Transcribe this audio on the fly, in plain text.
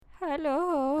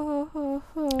Hallå.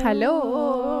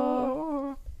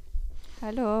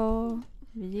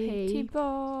 Vi är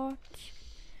tillbaka.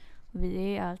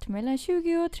 Vi är allt mellan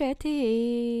 20 och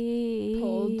 30.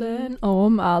 Podden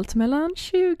om allt mellan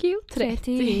 20 och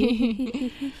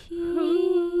 30.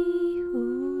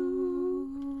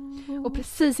 Och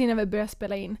precis innan vi börjar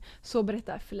spela in så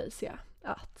berättar Felicia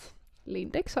att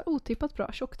Lindex har otippat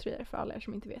bra tjocktröjor för alla er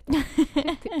som inte vet.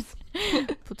 Ett tips.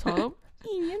 På tal om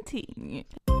ingenting.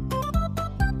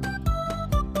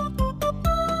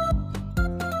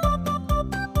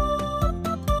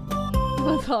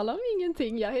 På tal om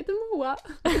ingenting, jag heter Moa.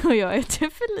 Och jag heter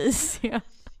Felicia.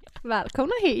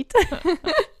 Välkomna hit.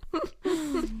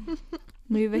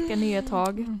 Nu är veckan nya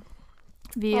tag.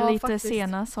 Vi är lite faktiskt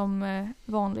sena som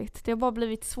vanligt. Det har bara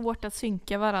blivit svårt att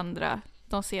synka varandra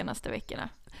de senaste veckorna.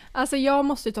 Alltså jag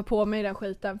måste ta på mig den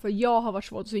skiten för jag har varit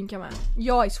svår att synka med.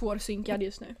 Jag är svårsynkad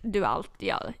just nu. Du är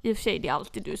alltid, i och för sig det är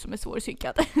alltid du som är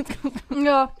svårsynkad.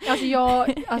 Ja,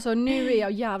 alltså nu är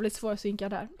jag jävligt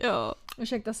svårsynkad här. Ja.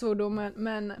 Ursäkta svordomen,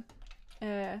 men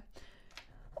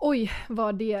oj,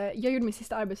 vad det... Jag gjorde min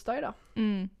sista arbetsdag idag.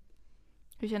 Mm.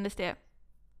 Hur kändes det?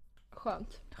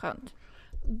 Skönt.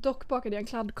 Dock bakade jag en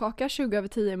kladdkaka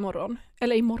 20:10 imorgon.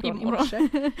 Eller i morse.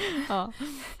 Ja.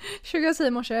 20:10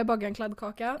 i morse bakade jag en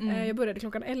kladdkaka. Jag började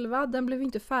klockan 11. Den blev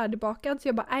inte färdigbakad så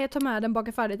jag bara, jag tar med den,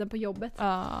 bakar färdigt den på jobbet.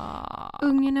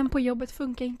 Ugnen på jobbet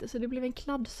funkar inte så det blev en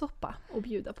kladdsoppa att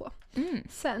bjuda på.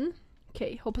 Sen,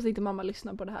 hoppas inte mamma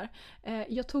lyssnar på det här.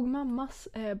 Jag tog mammas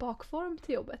bakform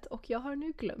till jobbet och jag har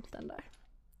nu glömt den där.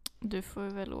 Du får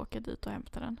väl åka dit och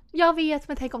hämta den. Jag vet,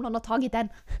 men tänk om någon har tagit den.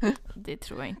 Det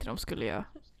tror jag inte de skulle göra.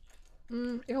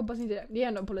 Jag hoppas inte det. Det är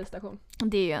ändå en polisstation.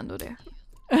 Det är ju ändå det.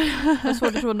 Jag såg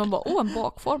att de bara, en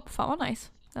bakform. Fan vad nice.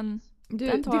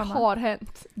 Det har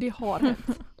hänt.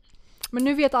 Men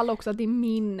nu vet alla också att det är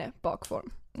min bakform.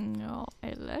 Ja,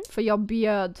 eller? För jag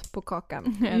bjöd på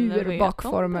kakan ur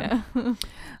bakformen.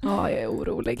 Ja, jag är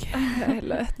orolig.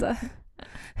 Helvete!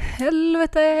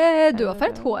 Du har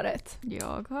färgat håret.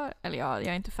 Jag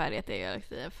är inte färgat, jag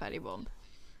är färgbomb.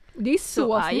 Det är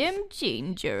så I am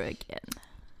ginger again.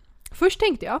 Först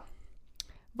tänkte jag,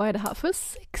 vad är det här för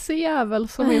sexig jävel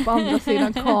som är på andra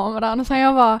sidan kameran? Och sen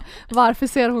jag bara, varför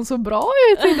ser hon så bra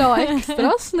ut idag?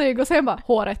 Extra snygg. Och sen bara,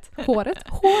 håret. Jag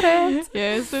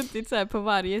har suttit så här på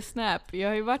varje snap. Jag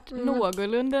har ju varit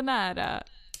någorlunda nära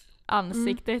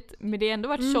ansiktet, men det har ändå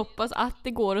varit så pass att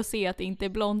det går att se att det inte är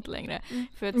blont längre.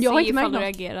 För att jag se ifall du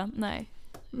reagerar. Nej,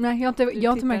 jag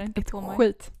har inte märkt ett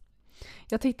skit.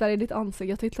 Jag tittar i ditt ansikte,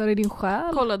 jag tittar i din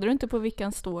själ. Kollade du inte på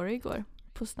vilken story igår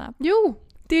på Snap? Jo,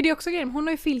 det är det också grejen. Hon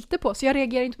har ju filter på, så jag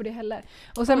reagerar inte på det heller.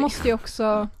 Och sen måste jag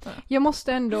också, jag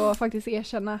måste ändå faktiskt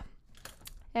erkänna,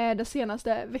 den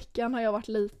senaste veckan har jag varit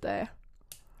lite...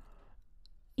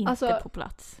 Inte på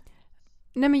plats.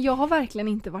 Nej, men jag har verkligen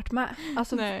inte varit med.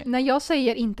 Alltså, när jag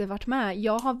säger inte varit med,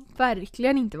 jag har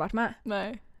verkligen inte varit med.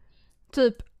 Nej.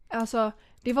 Typ, alltså,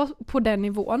 det var på den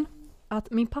nivån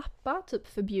att min pappa typ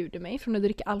förbjuder mig från att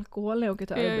dricka alkohol när jag åker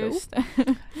till Örebro. Just det.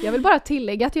 Jag vill bara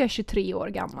tillägga att jag är 23 år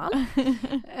gammal.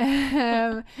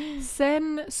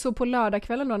 Sen så på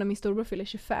lördagskvällen då när min storbror fyller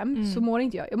 25 så mår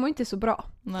inte jag. Jag mår inte så bra.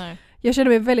 Nej. Jag känner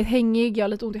mig väldigt hängig, jag har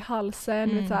lite ont i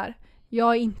halsen. Vet så här.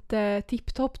 Jag är inte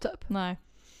tipptopp typ. Nej.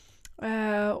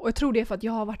 Och jag tror det är för att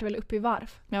jag har varit väldigt uppe i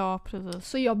varv. Ja, precis.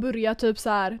 Så jag börjar typ så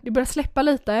här, det börjar släppa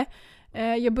lite.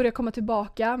 Jag börjar komma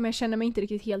tillbaka, men jag känner mig inte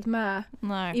riktigt helt med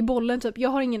i bollen typ. Jag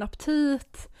har ingen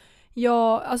aptit.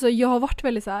 Jag har varit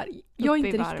väldigt så här, jag är inte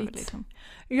riktigt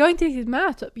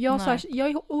med typ. Jag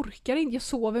orkar inte, jag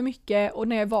sover mycket och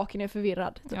när jag är vaken är jag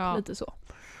förvirrad typ, lite så.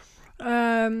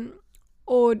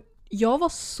 Och jag var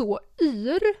så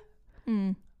yr.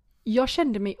 Jag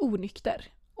kände mig onykter.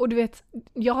 Och du vet,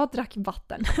 jag drack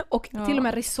vatten och till och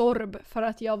med Resorb för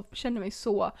att jag kände mig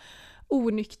så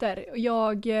onykter.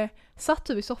 Jag satt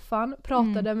typ i soffan,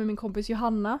 pratade med min kompis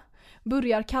Johanna,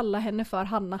 börjar kalla henne för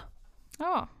Hanna.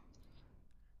 Ja.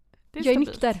 Jag är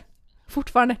nykter.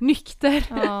 Fortfarande nykter.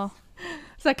 Ja.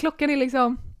 Så här, klockan är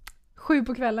liksom 7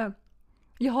 på kvällen.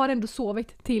 Jag har ändå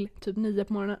sovit till typ 9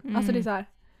 på morgonen. Alltså det är så här,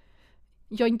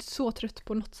 jag är inte så trött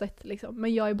på något sätt liksom,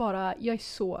 men jag har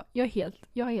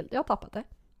tappat det.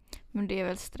 Men det är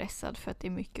väl stressad för att det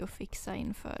är mycket att fixa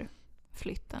inför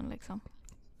flytten liksom.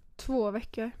 2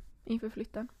 veckor inför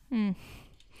flytten.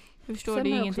 Du förstår det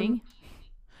ingenting?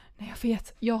 Nej, jag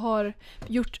vet. Jag har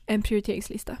gjort en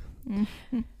prioriteringslista.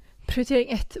 Prioritering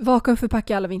 1. Vakuum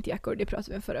förpacka alla vinterjackor. Det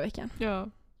pratade vi om förra veckan. Ja.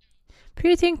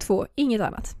 Prioritering 2. Inget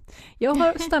annat. Jag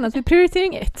har stannat vid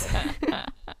prioritering 1.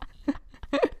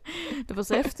 Det var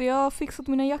så efter jag har fixat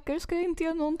mina jackor ska jag inte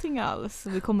göra någonting alls.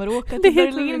 Vi kommer åka till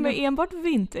Berlin med enbart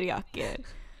vinterjackor.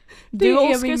 Du och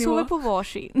Oskar sover på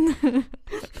varsin.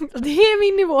 Det är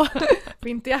min nivå.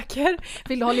 Vinterjackor.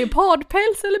 Vill du ha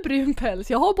leopardpäls eller brun päls?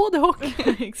 Jag har både och.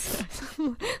 Exakt.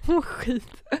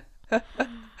 Skit.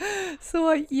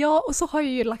 Så ja, och så har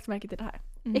jag ju lagt märke till det här.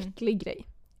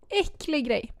 Äcklig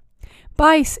grej.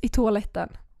 Bajs i toaletten.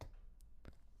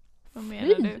 Vad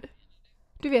menar du?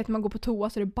 Du vet, man går på toa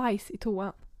så är det bajs i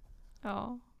toan.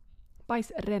 Ja.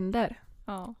 Bajsränder.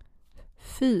 Ja.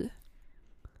 Fy.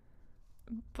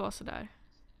 Bara sådär.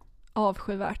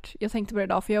 Avskyvärt. Jag tänkte på det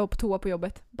idag för jag var på toa på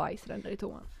jobbet. Bajsränder i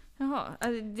toan. Jaha,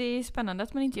 alltså, det är spännande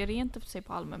att man inte gör rent upp sig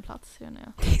på allmän plats. Jag.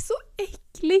 Det är så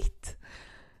äckligt.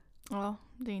 Ja,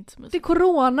 det är inte så mysigt. Det är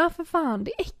corona för fan,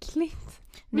 det är äckligt.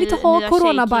 Jag vill inte ha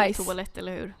coronabajs. Toalett,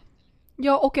 eller hur?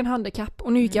 Ja, och en handikapp.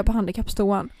 Och nu gick jag på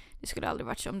handikappstoan. Det skulle aldrig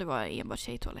varit så om det var enbart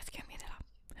tjejtoalett, kan jag meddela.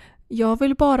 Jag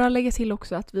vill bara lägga till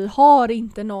också att vi har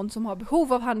inte någon som har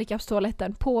behov av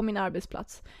handikappstoaletten på min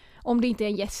arbetsplats. Om det inte är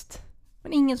en gäst.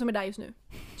 Men ingen som är där just nu.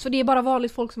 Så det är bara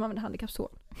vanligt folk som använder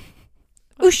handikappstoan.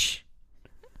 Usch!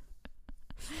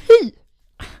 Fy!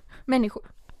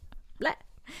 Människor. Blä.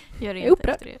 Gör rent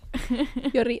efter det.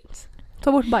 Gör rent.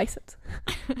 Ta bort bajset.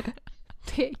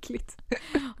 Det är äckligt.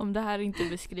 Om det här inte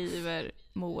beskriver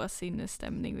Moas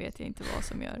sinnesstämning vet jag inte vad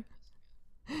som gör.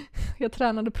 Jag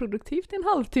tränade produktivt i en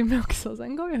halvtimme också,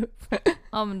 sen gav jag upp.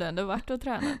 Ja, men du har ändå varit och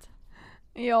tränat.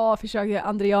 Ja, försökte.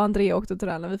 Andrea åkte och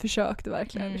tränade. Vi försökte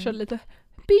verkligen. Vi körde lite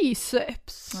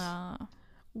biceps. Ja.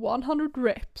 100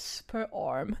 reps per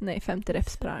arm. Nej, 50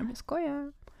 reps per arm. Jag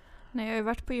skojar. Nej, jag har ju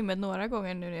varit på gymmet några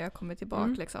gånger nu när jag kommer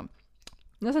tillbaka liksom.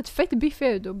 Jag har sett fett biffig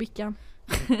ut och bicka.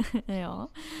 Ja.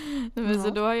 Men så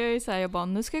då har jag ju så här, jag bara,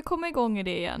 nu ska jag komma igång i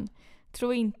det igen.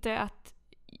 Tror inte att,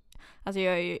 alltså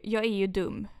jag är ju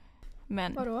dum.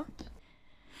 Men vadå?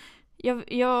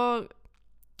 Jag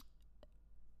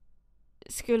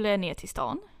skulle ner till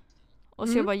stan. Och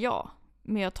så jag bara, ja.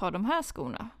 Men jag tar de här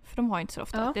skorna. För de har inte så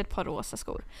ofta. Ja. Det är ett par rosa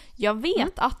skor. Jag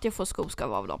vet att jag får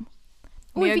skoskav av dem.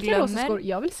 Men oj, jag vilka rosa skor?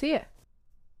 Jag vill se.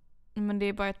 Men det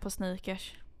är bara ett par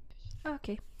sneakers.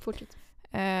 Okej, fortsätt.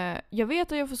 Jag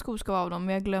vet att jag får skoskav av dem.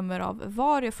 Men jag glömmer av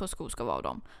var jag får skoskav av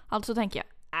dem. Alltså tänker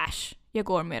jag, äsch. Jag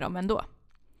går med dem ändå.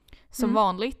 Som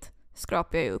vanligt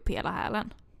skrapar jag upp hela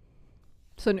hälen.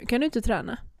 Så nu kan du inte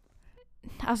träna?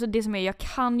 Alltså det som är, jag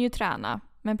kan ju träna.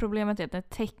 Men problemet är att den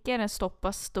täcker en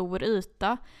stoppa stor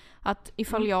yta. Att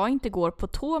ifall jag inte går på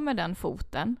tå med den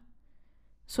foten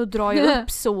så drar jag upp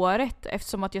såret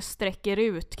eftersom att jag sträcker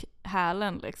ut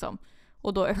hälen liksom.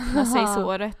 Och då öppnar sig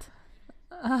såret.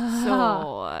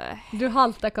 Så du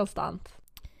haltar konstant.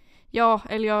 ja,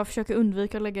 eller jag försöker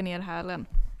undvika att lägga ner hälen.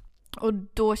 Och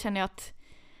då känner jag att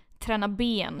träna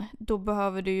ben, då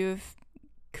behöver du ju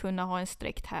kunna ha en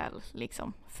sträckt häl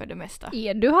liksom för det mesta.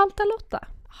 Är du halta Lotta?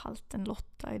 Halten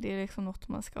Lotta, är det liksom något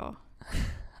man ska...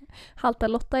 Halta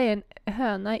Lotta är en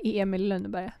höna i Emil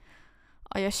Lönneberga.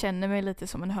 Ja, jag känner mig lite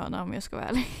som en höna om jag ska vara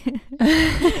ärlig.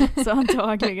 Så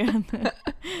antagligen.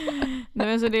 Nej,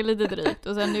 men så det är lite drygt.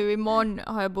 Och sen nu imorgon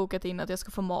har jag bokat in att jag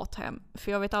ska få mat hem.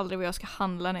 För jag vet aldrig vad jag ska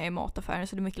handla när jag är i mataffären.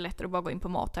 Så det är mycket lättare att bara gå in på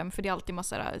Mathem. För det är alltid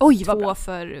massa två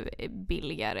för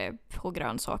billigare på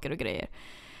grönsaker och grejer.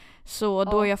 Så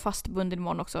då är jag fastbunden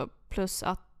imorgon också. Plus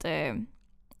att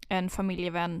en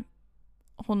familjevän,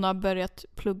 hon har börjat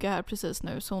plugga här precis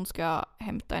nu. Så hon ska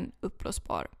hämta en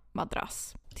upplösbar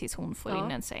madrass tills hon får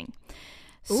in en säng.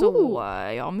 Så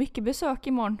jag har mycket besök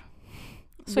imorgon.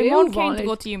 Så imorgon kan jag inte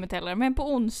gå till gymmet heller. Men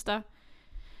på onsdag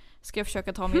ska jag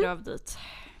försöka ta min röv dit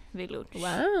vid lunch.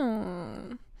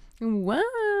 Wow.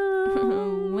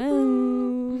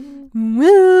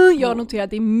 Jag har noterat att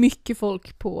det är mycket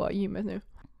folk på gymmet nu.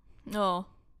 Ja,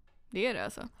 det är det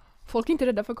alltså. Folk är inte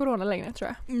rädda för corona längre, tror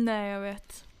jag. Nej, jag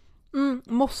vet.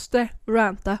 Måste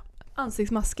ranta.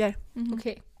 Ansiktsmasker.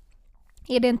 Okej.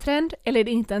 Är det en trend eller är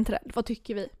det inte en trend? Vad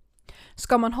tycker vi?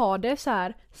 Ska man ha det så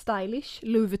här stylish,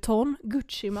 Louis Vuitton,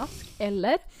 Gucci-mask?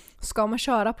 Eller ska man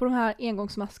köra på de här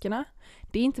engångsmaskerna?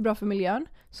 Det är inte bra för miljön.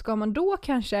 Ska man då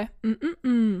kanske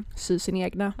sy sin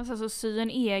egna? Alltså sy en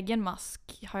egen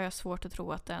mask har jag svårt att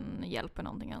tro att den hjälper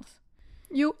någonting alls.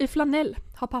 Jo, i flanell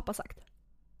har pappa sagt.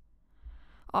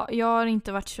 Ja, jag har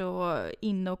inte varit så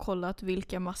inne och kollat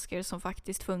vilka masker som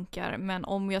faktiskt funkar. Men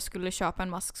om jag skulle köpa en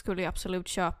mask skulle jag absolut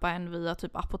köpa en via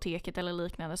typ apoteket eller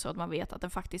liknande. Så att man vet att den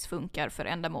faktiskt funkar för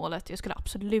ändamålet. Jag skulle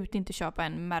absolut inte köpa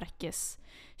en märkes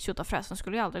tjotafräs. Den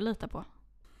skulle jag aldrig lita på.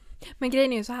 Men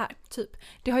grejen är ju så här, typ.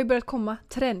 Det har ju börjat komma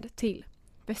trend till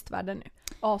västvärlden nu.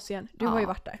 Asien, du har ju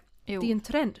varit där. Jo. Det är en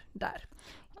trend där.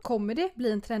 Kommer det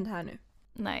bli en trend här nu?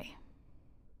 Nej.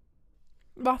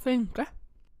 Varför inte?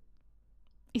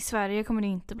 I Sverige kommer det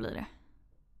inte bli det.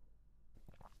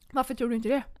 Varför tror du inte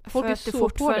det? Folk För är att det så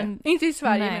på det. Inte i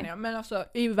Sverige Nej. menar jag, men alltså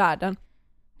i världen.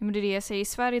 Men det är det jag säger, i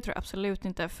Sverige tror jag absolut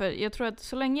inte. För jag tror att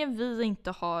så länge vi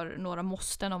inte har några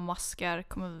måsten om maskar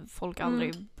kommer folk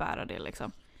aldrig bära det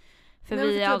liksom. För Nej,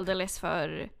 vi är alldeles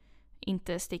för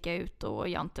inte sticka ut och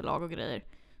jantelag och grejer.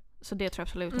 Så det tror jag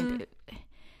absolut inte.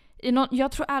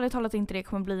 Jag tror ärligt talat inte det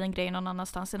kommer bli en grej någon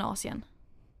annanstans än Asien.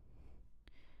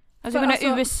 Alltså jag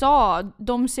menar USA,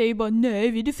 de säger ju bara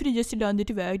nej, vi är det friaste landet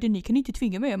i världen, ni kan inte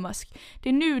tvinga mig en mask. Det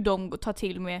är nu de tar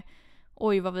till med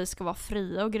oj vad vi ska vara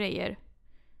fria och grejer.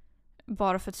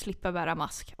 Bara för att slippa bära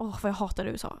mask. Vad jag hatar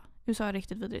USA. USA är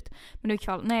riktigt vidrigt. Men nu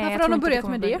ikväll, nej varför jag har tror de inte börjat det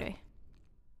kommer med bli det? en grej.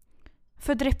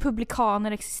 För att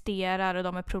republikaner existerar och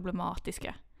de är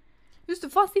problematiska. Just det,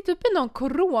 fanns det typ någon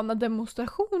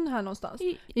coronademonstration här någonstans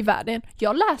i världen?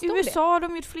 Jag läste om det. I USA har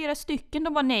de gjort flera stycken.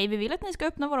 De bara nej, vi vill att ni ska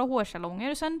öppna våra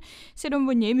hårsalonger. Och sen säger de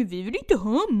bara nej, men vi vill inte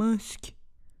ha mask.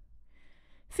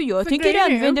 För jag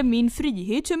tänker använda min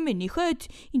frihet som människa att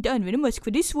inte använda mask,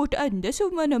 för det är svårt att andas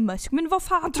om man har mask. Men vad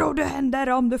fan tror du händer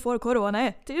om du får corona?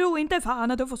 Det tror inte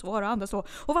fan att du får svåra att andas så.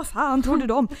 Och vad fan tror du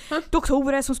de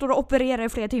doktorer som står och opererar i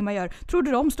flera timmar gör? Tror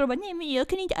du de står och bara nej men jag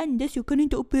kan inte andas, jag kan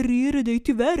inte operera dig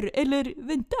tyvärr. Eller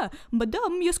vänta,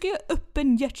 madam jag ska göra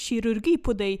öppen hjärtkirurgi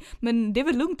på dig. Men det är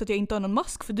väl lugnt att jag inte har någon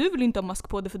mask, för du vill inte ha mask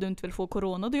på dig för du inte vill få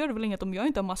corona. Då gör det väl inget om jag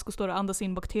inte har mask och står och andas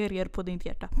in bakterier på ditt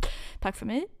hjärta. Tack för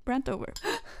mig, rant over.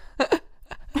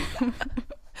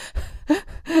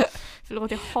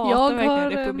 Förlåt, jag hatar verkligen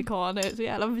republikaner. Så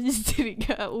jävla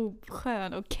vidriga och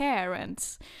sköna. Och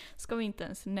Karens ska vi inte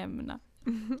ens nämna.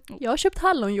 Jag har köpt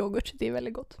hallonyoghurt, det är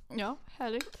väldigt gott. Ja,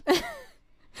 härligt.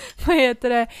 Vad heter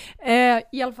det?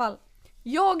 I alla fall,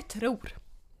 jag tror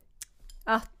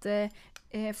att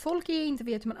folk inte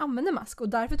vet hur man använder mask. Och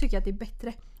därför tycker jag att det är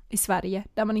bättre i Sverige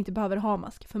där man inte behöver ha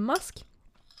mask. För mask,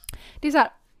 det är så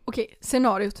här, okej,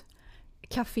 scenariot.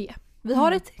 Café. Vi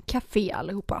har ett café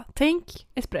allihopa. Tänk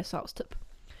Espresso House typ.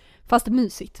 Fast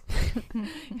mysigt.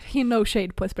 No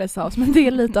shade på Espresso House, men det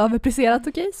är lite överpriserat,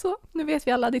 okej? Så nu vet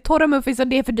vi alla, det är torra muffins och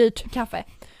det är för dyrt kaffe.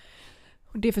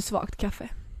 Och det är för svagt kaffe.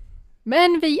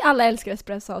 Men vi alla älskar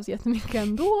Espresso House jättemycket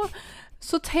ändå.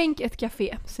 Så tänk ett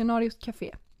café. Scenariot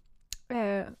café.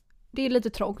 Det är lite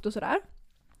trångt och sådär.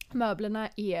 Möblerna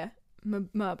är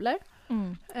möbler.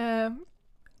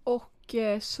 Och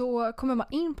så kommer man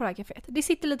in på det här caféet. Det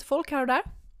sitter lite folk här och där.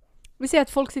 Vi ser att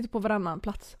folk sitter på varannan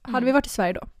plats. Hade vi varit i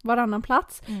Sverige då? Varannan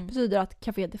plats betyder att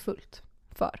caféet är fullt.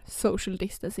 För social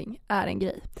distancing är en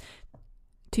grej.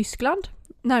 Tyskland,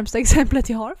 närmsta exemplet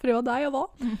jag har, för det var där jag var.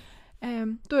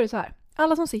 Då är det så här.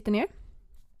 Alla som sitter ner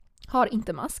har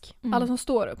inte mask. Alla som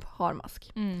står upp har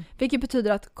mask. Vilket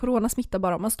betyder att corona smittar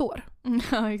bara om man står.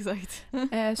 Ja, exakt.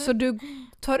 Så du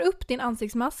tar upp din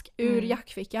ansiktsmask ur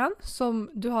jackfickan som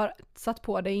du har satt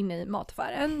på dig inne i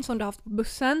mataffären, som du har haft på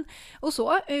bussen och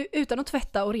så, utan att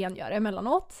tvätta och rengöra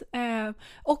emellanåt.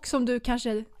 Och som du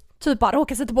kanske typ bara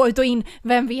råkar sätta på ut och in,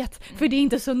 vem vet, för det är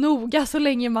inte så noga så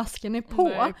länge masken är på.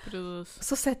 Nej,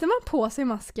 så sätter man på sig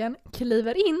masken,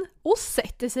 kliver in och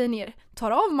sätter sig ner.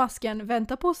 Tar av masken,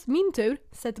 väntar på min tur,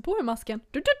 sätter på masken,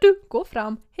 går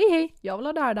fram, hej, jag vill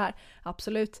ha det här.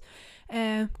 Absolut.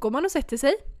 Går man och sätter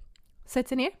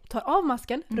sig ner, tar av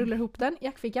masken, rullar ihop den i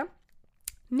jackfickan,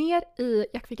 ner i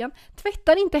jackfickan,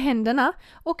 tvättar inte händerna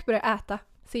och börjar äta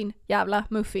sin jävla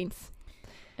muffins.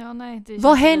 Ja, nej,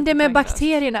 vad händer med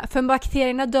bakterierna? För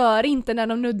bakterierna dör inte när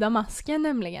de nuddar masken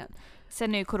nämligen.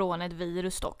 Sen är ju corona ett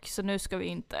virus dock, så nu ska vi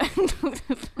inte.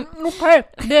 Okej,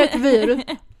 det är ett virus.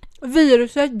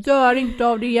 Viruset dör inte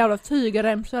av det jävla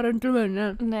tygremsar runt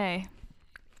munnen. Nej.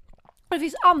 Det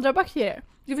finns andra bakterier.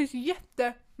 Det finns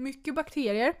jättemycket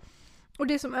bakterier. Och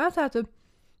det som är så här typ,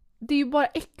 det är ju bara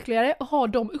äckligare att ha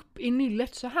dem upp i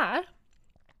nyllet så här.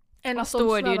 Än att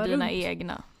då är det ju dina runt.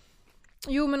 Egna.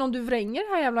 Jo, men om du vränger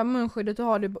det här jävla munskyddet och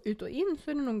har det ut och in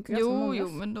så är det nog ganska många. Jo,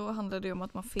 men då handlar det om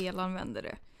att man felanvänder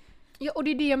det. Ja, och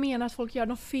det är det jag menar att folk gör.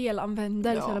 De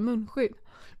felanvänder sina munskydd.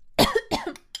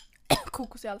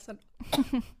 Kokos i halsen.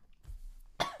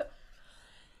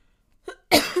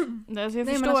 Jag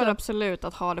förstår absolut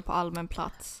att ha det på allmän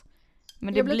plats.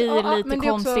 Men det blir lite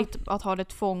konstigt också att ha det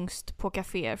tvångst på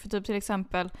kaféer. För typ till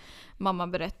exempel, mamma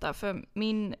berättar, för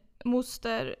min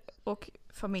moster och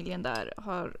familjen där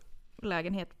har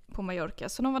lägenhet på Mallorca.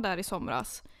 Så de var där i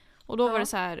somras. Och då var det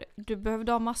så här, du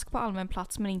behövde ha mask på allmän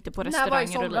plats men inte på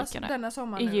restauranger och liknande. Denna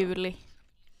sommar i juli.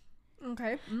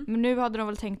 Okay. Men nu hade de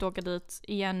väl tänkt åka dit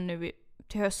igen nu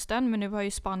till hösten. Men nu har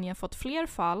ju Spanien fått fler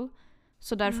fall.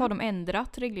 Så därför har de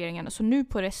ändrat regleringarna. Så nu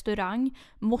på restaurang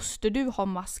måste du ha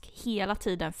mask hela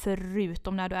tiden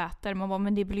förutom när du äter. Man bara,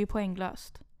 men det blir ju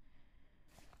poänglöst.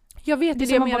 Jag vet det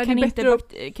det jag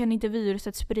menar. Kan inte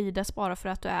viruset spridas bara för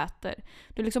att du äter?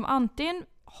 Du liksom antingen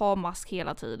ha mask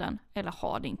hela tiden eller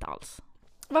ha det inte alls.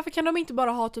 Varför kan de inte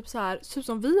bara ha typ så här, typ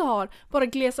som vi har, bara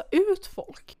glesa ut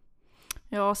folk?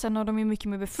 Ja, sen har de ju mycket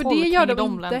med befolkning i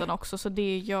de länderna också, så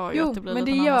det gör ju att det blir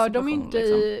lite en annan situation. Men det gör de inte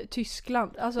liksom. I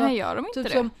Tyskland. Alltså, nej, gör de inte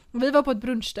typ det? Som, vi var på ett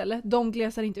brunchställe, de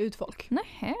glesar inte ut folk.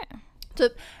 Nej.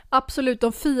 Typ absolut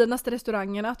de finaste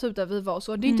restaurangerna, typ där vi var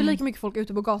så. Det är inte lika mycket folk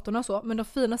ute på gatorna och så, men de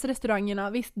finaste restaurangerna,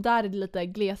 visst, där är det lite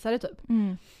glesare typ.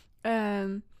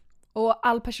 Och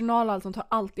all personal och allt sånt har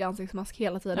alltid ansiktsmask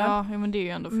hela tiden. Ja, men det är ju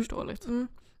ändå förståeligt.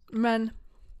 Men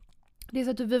det är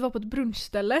så att vi var på ett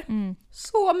brunchställe.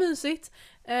 Så mysigt.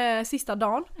 Sista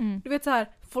dagen. Du vet så här,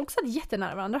 folk satt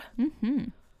jättenära varandra.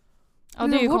 Ja,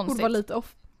 det är ju konstigt. Var lite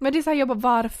off. Men det är så här, jag bara,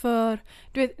 varför?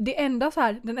 Du vet, det enda så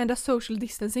här, den enda social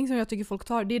distancing som jag tycker folk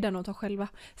tar, det är den de tar själva.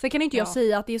 Sen kan inte jag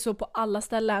säga att det är så på alla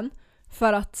ställen,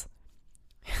 för att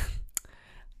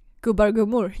gubbar och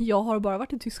gummor, jag har bara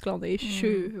varit i Tyskland i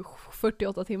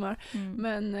 48 timmar.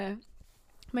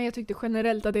 Men jag tyckte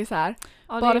generellt att det är så här,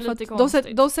 bara för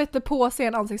att de sätter på sig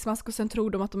en ansiktsmask och sen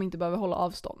tror de att de inte behöver hålla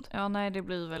avstånd. Ja, nej, det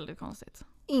blir väldigt konstigt.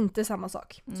 Inte samma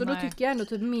sak. Så då tycker jag ändå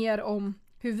typ mer om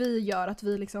hur vi gör, att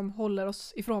vi liksom håller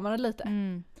oss ifrån varandra lite.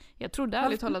 Jag trodde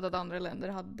ärligt talat att andra länder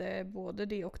hade både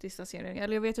det och distansering.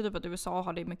 Eller jag vet ju typ att USA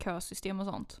har det med kösystem och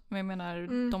sånt. Men jag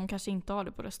menar, de kanske inte har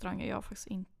det på restauranger. Jag har faktiskt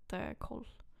inte koll.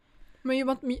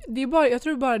 Men det är bara, jag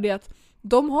tror bara det att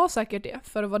de har säkert det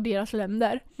för att vara deras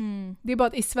länder. Det är bara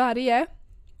att i Sverige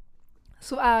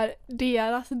så är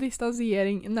deras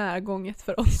distansering närgånget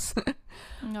för oss.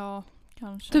 Ja,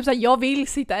 kanske. Typ såhär, jag vill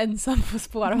sitta ensam på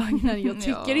spårvagnen. Jag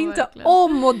tycker inte verkligen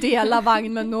om att dela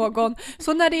vagn med någon.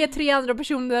 Så när det är 3 andra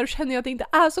personer där känner jag att det inte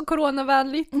är så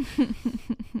coronavänligt.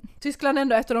 Tyskland är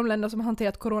ändå ett av de länder som har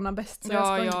hanterat corona bäst. Så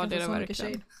ja, det är det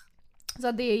verkligen.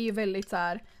 Så det är ju väldigt så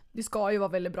här, det ska ju vara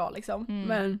väldigt bra liksom.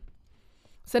 Men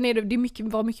sen är det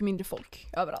var mycket mindre folk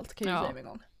överallt, kan jag säga en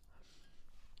gång.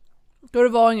 Då det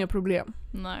var inga problem.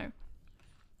 Nej.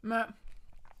 Men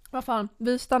vad fan,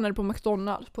 vi stannade på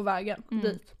McDonald's på vägen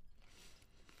dit.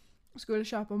 Skulle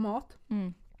köpa mat.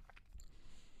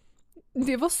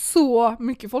 Det var så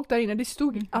mycket folk där inne. Det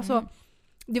stod, alltså,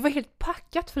 det var helt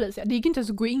packat, Felicia. Det gick inte ens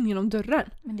att gå in genom dörren.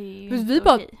 Men det är ju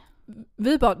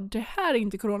vi bara, det här är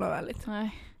inte coronavänligt.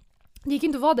 Nej. Det gick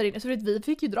inte att vara där inne, så vi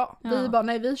fick ju dra. Vi bara,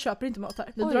 nej, vi köper inte mat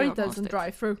här. Vi drar inte ens en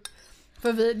drive-thru.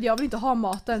 För jag vill inte ha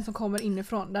maten som kommer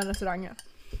inifrån den restaurangen.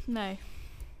 Nej.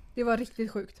 Det var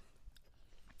riktigt sjukt.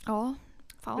 Ja,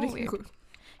 fan riktigt sjukt.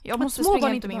 Jag måste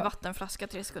springa ut min vattenflaska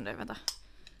 3 sekunder, vänta.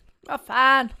 Vad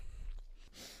fan?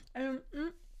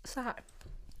 Så här.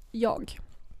 Jag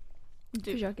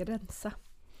försöker rensa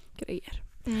grejer.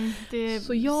 Det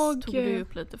så jag tog du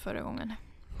upp lite förra gången.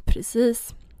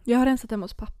 Precis. Jag har rensat hemma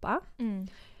hos pappa.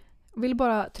 Vill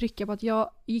bara trycka på att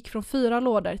jag gick från 4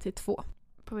 lådor till 2.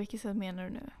 På vilket sätt menar du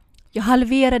nu? Jag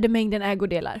halverade mängden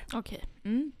ägodelar. Okej.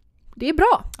 Det är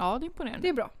bra. Ja, det är imponerande. Det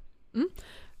är bra.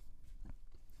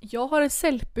 Jag har en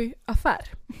Sellpy-affär.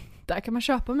 Där kan man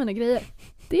köpa mina grejer.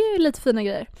 Det är lite fina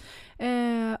grejer.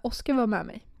 Oskar var med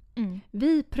mig.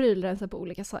 Vi prylrensar på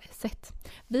olika sätt.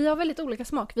 Vi har väldigt olika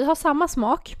smak. Vi har samma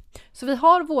smak. Så vi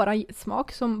har våra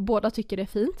smak som båda tycker är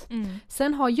fint.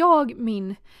 Sen har jag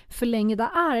min förlängda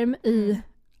arm i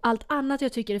allt annat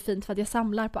jag tycker är fint, för att jag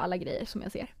samlar på alla grejer som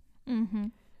jag ser.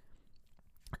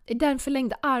 Den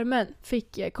förlängda armen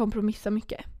fick kompromissa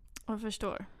mycket. Jag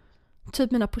förstår.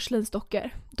 Typ mina porslinsdockor.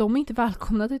 De är inte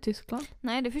välkomna till Tyskland.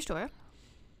 Nej, det förstår jag.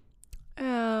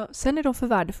 Sen är de för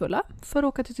värdefulla för att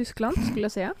åka till Tyskland, skulle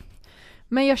jag säga.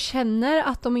 Men jag känner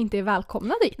att de inte är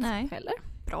välkomna dit. Nej. Heller.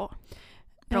 Bra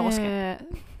Oskar.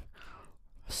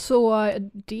 Så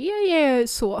det är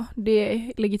så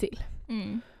det ligger till.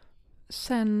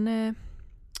 Sen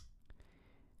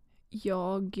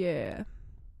jag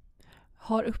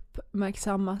har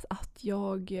uppmärksammat att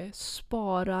jag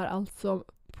sparar alltså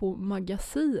på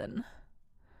magasin.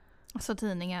 Alltså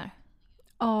tidningar.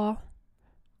 Ja.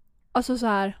 Alltså så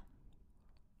här,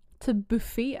 typ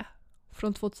buffé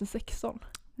från 2016.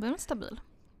 Den är stabil.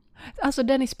 Alltså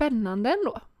den är spännande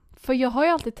ändå. För jag har ju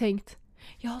alltid tänkt,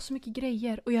 jag har så mycket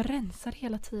grejer och jag rensar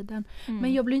hela tiden.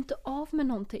 Men jag blir inte av med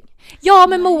någonting. Ja,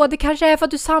 men Moa, det kanske är för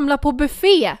att du samlar på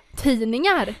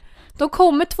buffé-tidningar. De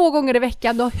kommer 2 gånger i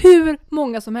veckan. Du har hur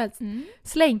många som helst.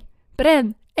 Släng,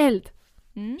 bränn, eld.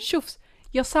 Tjofs.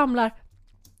 Jag samlar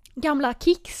gamla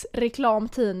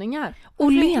Kicks-reklamtidningar.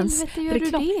 Och Lens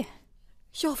reklam. Det?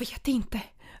 Jag vet inte.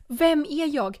 Vem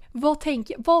är jag?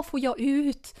 Vad får jag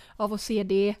ut av att se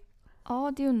det?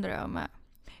 Ja, det undrar jag med.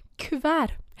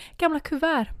 Kuvert. Gamla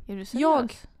kuvert. Är du seriös?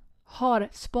 Jag har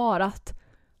sparat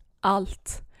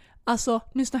allt. Alltså,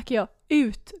 nu snackar jag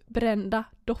utbrända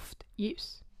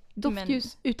doftljus.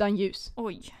 Doftljus utan ljus.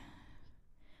 Oj.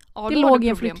 Ja, det då låg var det i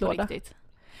en problem på flyttlåda. riktigt.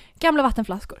 Gamla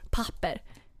vattenflaskor, papper,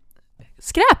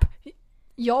 skräp.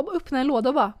 Jag öppnade en låda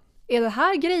och bara, är det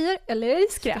här grejer eller är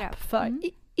det skräp? För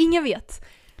ingen vet.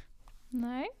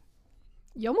 Nej.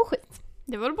 Jag mår skit.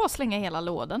 Det var bara att slänga hela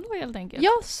lådan då helt enkelt.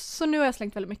 Ja, så nu har jag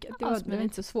slängt väldigt mycket. Det blev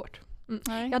inte så svårt.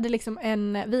 Jag hade liksom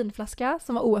en vinflaska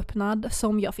som var oöppnad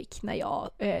som jag fick när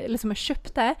eller som jag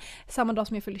köpte samma dag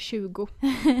som jag fyllde 20.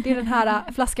 Det är den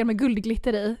här flaskan med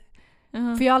guldglitter i.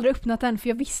 För jag har aldrig öppnat den för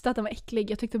jag visste att den var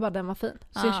äcklig. Jag tyckte bara den var fin.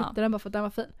 Så jag köpte den bara för att den var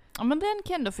fin. Ja, men den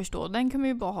kan jag ändå förstå. Den kan man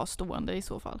ju bara ha stående i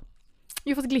så fall.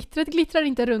 Jo, fast glittret glittrar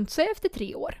inte runt sig efter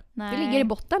 3 år. Nej. Det ligger i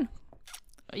botten.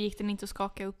 Gick den inte att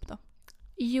skaka upp då?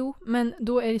 Jo, men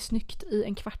då är det snyggt i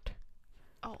en kvart.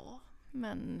 Ja,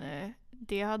 men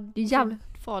det hade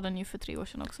fadern ju för 3 år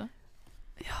sedan också.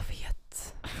 Jag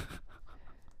vet.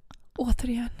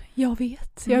 Återigen, jag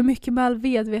vet. Jag är mycket väl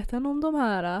medveten om de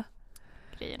här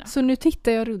grejerna. Så nu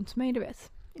tittar jag runt mig, du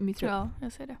vet. I mitt rum. Ja,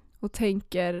 jag ser det. Och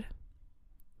tänker,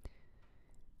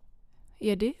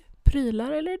 är det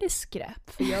prylar eller är det skräp?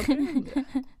 För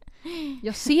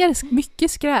jag ser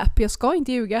mycket skräp, jag ska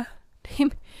inte ljuga.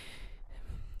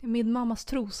 Min mammas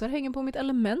trosor hänger på mitt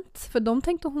element. För de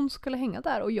tänkte hon skulle hänga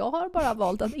där. Och jag har bara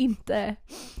valt att inte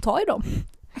ta i dem.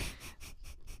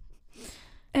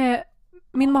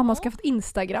 Min mamma har skaffat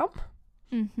Instagram.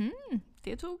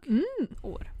 Det tog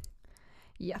år.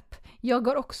 Japp. Jag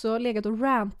har också legat och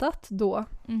rantat då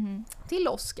till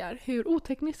Oscar hur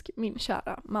oteknisk min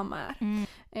kära mamma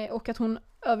är. Och att hon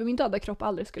över min döda kropp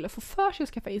aldrig skulle få för sig att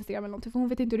skaffa Instagram eller någonting. För hon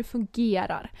vet inte hur det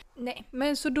fungerar. Nej,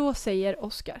 men så då säger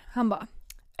Oscar, han bara,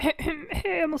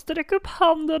 jag måste räcka upp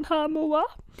handen här, Moa.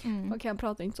 Okej, han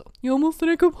pratar inte så. Jag måste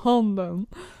räcka upp handen.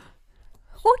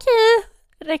 Okej,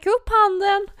 räcka upp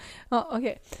handen. Ja,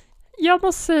 okej. Jag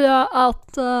måste säga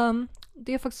att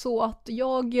det är faktiskt så att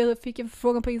jag fick en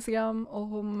fråga på Instagram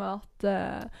om att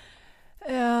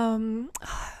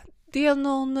det är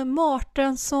någon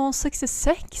Martensson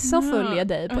 66 som följer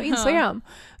dig på Instagram.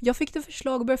 Jag fick det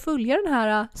förslag att börja följa den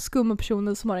här skumma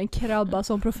personen som har en krabba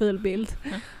som profilbild.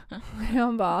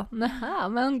 Jag bara, nähä,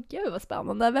 men gud vad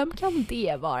spännande. Vem kan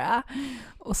det vara?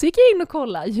 Och så gick jag in och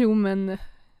kollade. Jo, men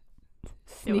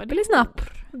snippeli-snapp.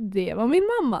 Det var min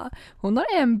mamma. Hon har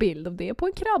en bild av det på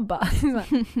en krabba.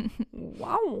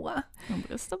 Wow. Det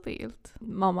blev stabilt.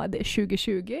 Mamma, det är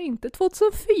 2020, inte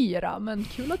 2004. Men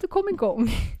kul att du kom igång.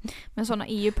 Men sådana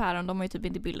EU-päron, de har ju typ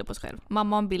inte bilder på sig själv.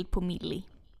 Mamma har en bild på Millie.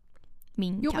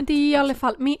 Min katt. Jo, men det är i alla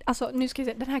fall, nu ska jag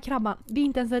se, den här krabban, det är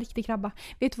inte ens en riktig krabba.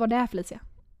 Vet du vad det är, Felicia?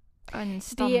 En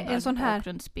standard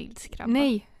bakgrundsbildskrabba.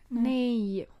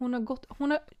 Nej. Hon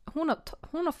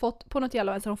har fått på något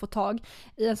jävla vänster hon fått tag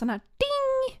i en sån här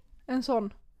ding, en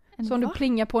sån som du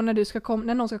plingar på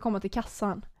när någon ska komma till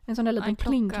kassan. En sån där liten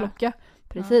plingklocka.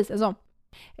 Precis, en sån.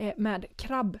 Med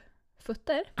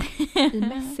krabbfötter i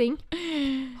mässing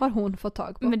har hon fått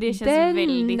tag på. Men det känns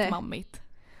väldigt mammigt.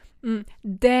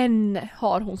 Den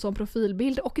har hon som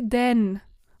profilbild och den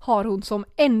har hon som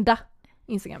enda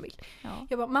Instagram-bild. Ja.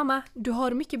 Jag bara, mamma, du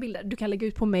har mycket bilder. Du kan lägga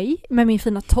ut på mig med min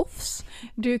fina tofs.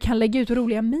 Du kan lägga ut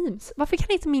roliga memes. Varför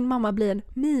kan inte min mamma bli en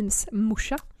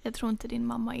memes-morsa? Jag tror inte din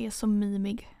mamma är så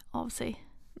mimig av sig.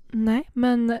 Nej,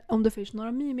 men om det finns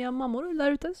några mimiga mammor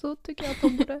där ute så tycker jag att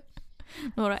de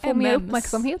borde få mer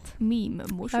uppmärksamhet.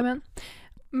 Meme-morsor.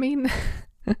 Min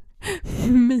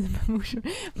meme-morsor.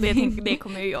 Det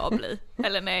kommer ju jag bli.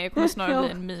 Eller nej, jag kommer snarare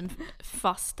bli en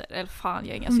meme-faster. Eller fan,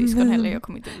 jag har inga syskon heller. Jag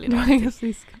kommer inte bli någonting. Du har inga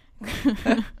syskon.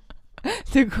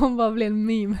 Du kommer bara bli en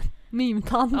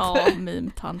meme-tant. Ja,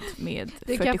 meme-tant med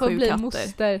 47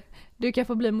 katter. Du kan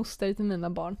få bli moster till mina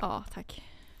barn. Ja, tack.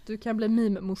 Du kan bli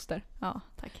meme-moster. Ja,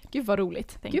 tack. Gud vad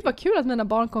roligt. Gud vad kul att mina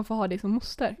barn kommer få ha dig som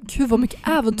moster. Gud vad mycket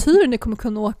äventyr ni kommer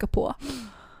kunna åka på.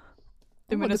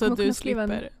 Du menar så att du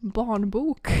slipper en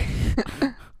barnbok.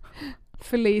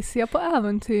 Felicia på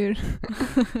äventyr.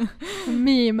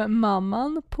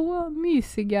 Meme-mamman på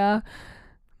mysiga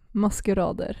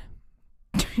maskerader.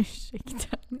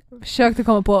 Ursäkta. Försökte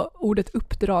komma på ordet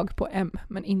uppdrag på M,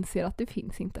 men inser att det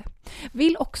finns inte.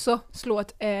 Vill också slå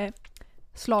ett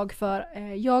slag för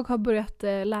jag har börjat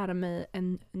lära mig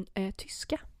en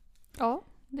tyska. Ja,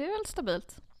 det är väl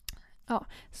stabilt. Ja,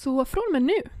 så från och med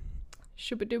nu,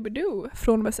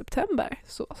 från och med september,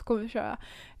 så kommer vi köra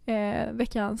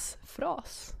veckans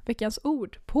fras, veckans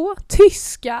ord på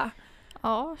tyska.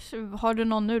 Ja, har du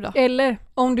någon nu då? Eller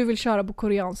om du vill köra på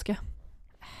koreanska.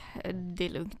 Det är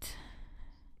lugnt.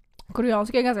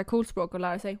 Koreanska är ganska coolt språk att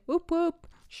lära sig. Upp, upp,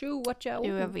 shoo, watcha.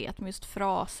 Jo, jag vet, men just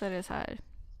fraser är så här.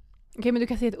 Okej, men du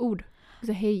kan säga ett ord.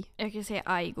 Så hej. Jag kan säga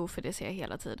aigo för det säger jag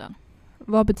hela tiden.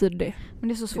 Vad betyder det? Men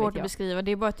det är så svårt att beskriva.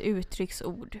 Det är bara ett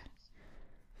uttrycksord.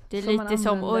 Det är som lite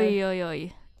som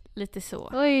oj. Lite så.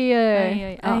 Oj.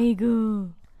 Aigo.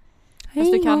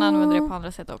 Fast du kan använda det på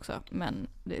andra sätt också. Men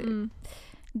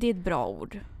det är ett bra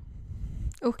ord.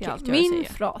 Okej, min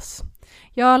fras.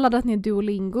 Jag har laddat ner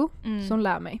Duolingo som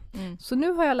lär mig. Så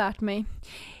nu har jag lärt mig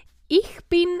Ich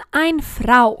bin ein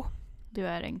Frau. Du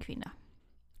är en kvinna.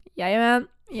 Jajamän.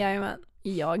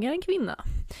 Jag är en kvinna.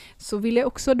 Så vill jag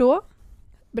också då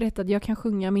berätta att jag kan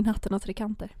sjunga Min hatten har tre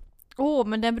kanter.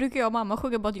 Men den brukar jag och mamma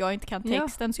sjunga, bara att jag inte kan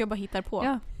texten så jag bara hittar på.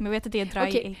 Ja. Men jag vet att det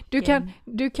är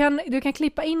du kan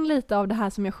klippa in lite av det här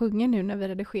som jag sjunger nu när vi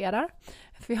redigerar.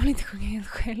 För jag vill inte sjunga helt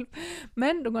själv.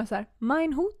 Men då går det så här.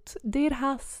 Mein Hut, der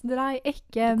has drei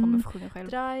Ecken. Du kommer få sjunga själv.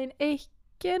 Drei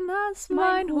Ecken has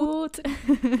mein Hut.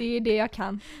 Det är det jag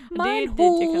kan. Mein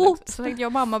Hut. Så jag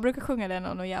och mamma brukar sjunga den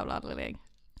av någon jävla anledning.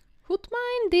 Hut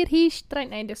mein, der hisch drei.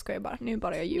 Nej, det ska jag bara. Nu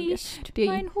bara jag ljuger. Nicht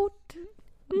mein Hut.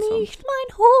 Nicht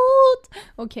mein Hut.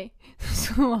 Okej.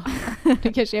 Så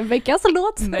det kanske är en veckans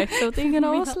låt. Märkt att ingen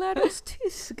av oss lär oss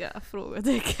tyska?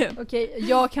 Frågetecken. Okej,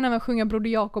 jag kan även sjunga Broder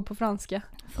Jakob på franska.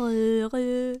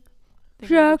 Frère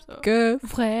Jacques,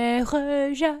 frère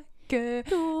Jacques,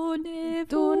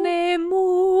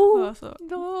 donnez-moi.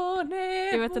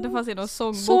 Jag vet att det fanns i någon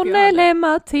sångbok. Sonne le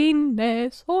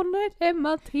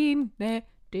matine,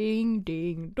 ding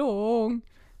ding dong.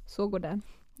 Så går den.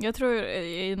 Jag tror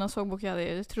i någon sångbok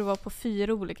jag tror det var på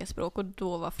 4 olika språk och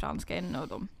då var franska en av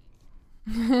dem.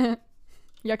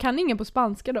 Jag kan ingen på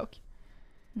spanska dock.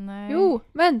 Nej. Jo,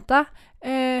 vänta.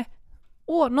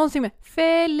 Någonsin med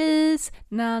Feliz,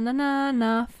 na na na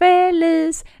na,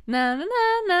 Feliz, na na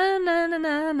na na na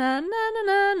na na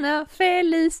na na,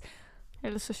 Feliz.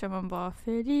 Eller så kör man bara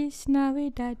Feliz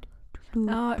Navidad.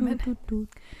 Ja, men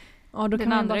ja, då den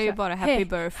kan andra är ju bara Happy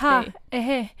Birthday.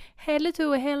 Helle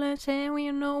to helle, say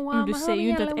we know. Men du säger ju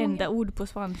inte ett enda ord på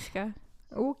spanska.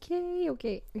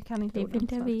 Okej. Jag kan inte ord på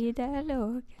spanska.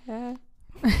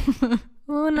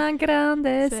 Una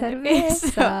grande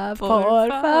cerveza,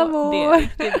 por favor. Det är en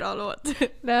riktigt bra låt.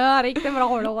 Det är riktigt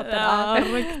bra låt. Ja,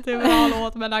 riktigt bra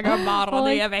låt med den gubbar.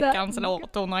 Det är veckans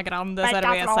låt. Una grande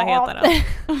cerveza heter den.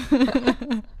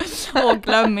 Och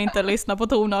glöm inte att lyssna på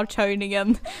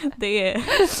tonartshöjningen. Det är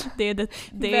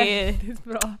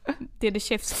bra. Det är det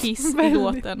chefs kiss i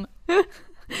låten.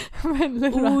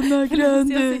 Una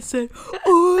grande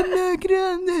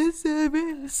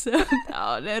cerveza.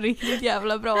 Ja, det är riktigt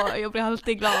jävla bra. Jag blir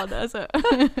alltid glad alltså.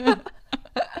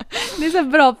 Det är så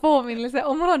bra påminnelse.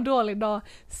 Om man har en dålig dag,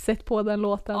 sätt på den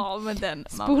låten. Ja, men den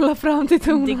spola fram till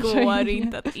tonartshöjningen. Det går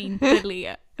inte att inte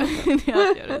le. Det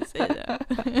är jag vill säga.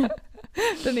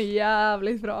 Den är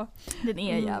jävligt bra. Den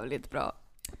är jävligt bra.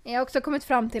 Jag har också kommit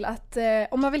fram till att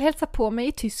om man vill hälsa på mig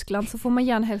i Tyskland så får man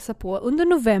gärna hälsa på under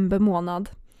november månad.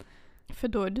 För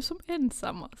då är du som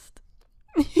ensammast.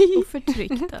 Och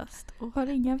förtrycktast. Och har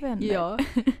inga vänner. Ja,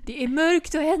 det är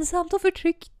mörkt och ensamt och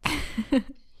förtryckt.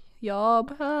 Jag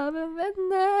behöver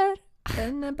vänner.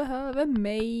 Vänner behöver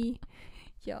mig.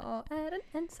 Jag är en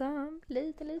ensam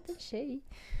liten tjej.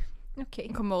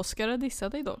 Okej. Kommer Oskar att dissa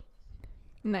dig då?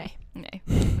 Nej.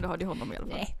 Men då har du honom i alla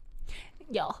fall. Nej.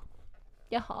 Ja.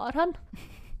 Jag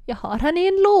har han i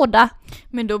en låda.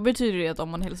 Men då betyder det att om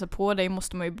man hälsar på dig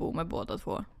måste man ju bo med båda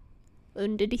två.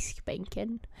 Under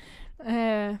diskbänken.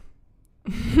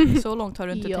 Så långt har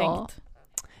du inte tänkt.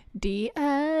 Det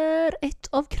är ett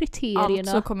av kriterierna.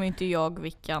 Alltså kommer inte jag,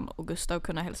 Vickan och Gustav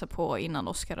kunna hälsa på innan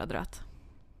Oskar har dratt.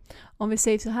 Om vi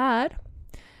säger så här.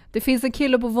 Det finns en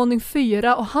kille på våning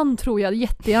 4 och han tror jag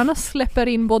jättegärna släpper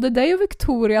in både dig och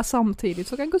Victoria samtidigt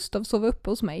så kan Gustav sova uppe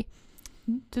hos mig.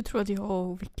 Du tror att jag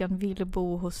och Vickan vill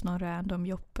bo hos någon random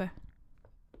Joppe?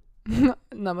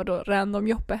 Nej men då, random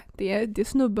Joppe. Det är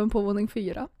snubben på våning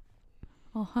 4.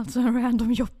 Ja, alltså en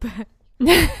random Joppe.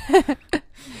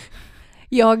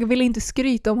 Jag vill inte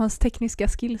skryta om hans tekniska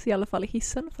skills i alla fall i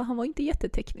hissen. För han var inte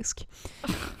jätteteknisk.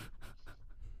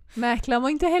 Mäklaren var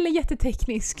inte heller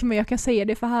jätteteknisk. Men jag kan säga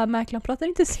det för här mäklaren pratar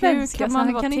inte svenska. Hur kan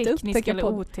man vara kan teknisk inte eller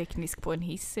oteknisk på en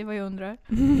hiss? Vad jag undrar.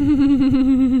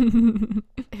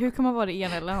 Hur kan man vara det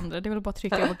ena eller andra? Det är väl bara att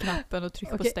trycka på knappen och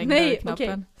trycka på stängdörrknappen.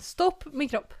 Okej. Stopp min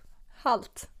kropp.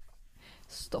 Halt.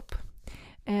 Stopp.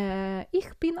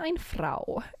 Ich bin ein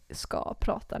Frau. Ska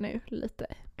prata nu lite.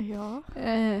 Ja.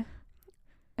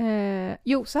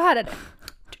 Jo, så här är det.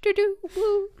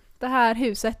 Det här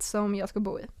huset som jag ska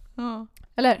bo i. Ja.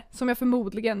 Eller som jag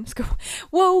förmodligen ska...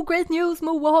 Wow, great news!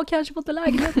 Moa har kanske fått en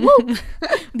lägenhet. Wow!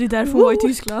 Det är därför hon var i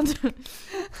Tyskland.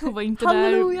 Hon var inte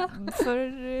Halleluja. där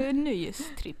för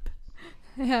nöjestripp.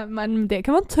 Ja, men det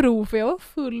kan man tro för jag var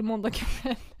full måndag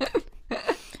kväll.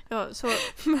 Ja, så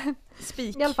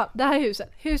spik. I alla fall, det här är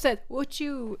huset. Huset, what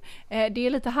you? Det är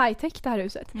lite high-tech det här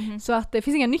huset. Mhm. Så att det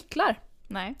finns inga nycklar.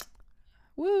 Nej.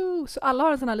 Woo! Så alla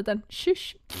har en sån här liten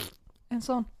shush. En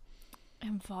sån.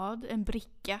 En vad? En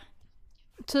bricka?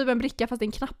 Typ en bricka fast det är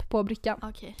en knapp på brickan.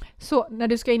 Okej. Så när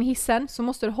du ska in i hissen så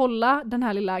måste du hålla den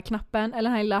här lilla knappen, eller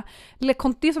den här lilla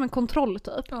det är som en kontroll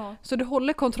typ. Ja. Så du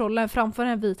håller kontrollen framför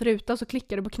en vit ruta och så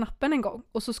klickar du på knappen en gång.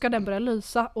 Och så ska den börja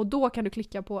lysa och då kan du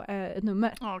klicka på ett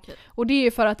nummer. Ja, okej. Och det är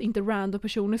ju för att inte random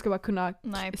personer ska bara kunna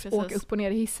Nej, precis. åka upp och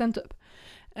ner i hissen typ.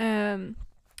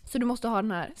 Så du måste ha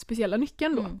den här speciella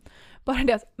nyckeln då. Bara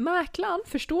det att mäklaren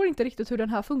förstår inte riktigt hur den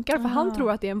här funkar för han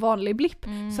tror att det är en vanlig blipp.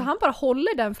 Så han bara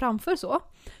håller den framför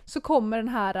så kommer den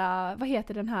här, vad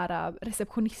heter den här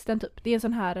receptionisten typ. Det är en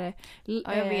sån här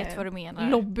jag vet vad du menar.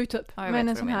 Lobby typ. Ja, men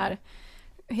en sån här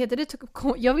heter det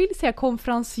jag vill säga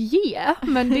konferencier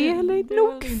men det är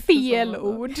nog fel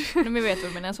ord. Men jag vet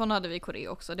vad du menar. En sån hade vi i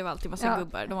Korea också. Det var alltid massa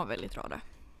gubbar. De var väldigt rara.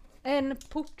 En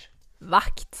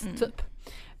portvakt typ.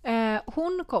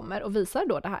 Hon kommer och visar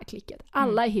då det här klicket.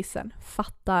 Alla i hissen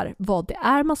fattar vad det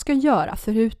är man ska göra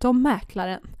förutom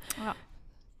mäklaren. Ja.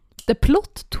 The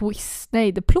plot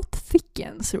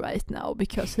thickens right now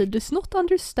because he does not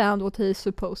understand what he is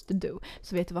supposed to do.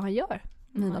 Så vet du vad han gör?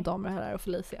 Mina damer och herrar och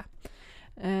Felicia.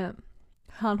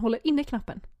 Han håller inne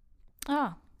knappen.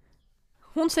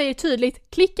 Hon säger tydligt,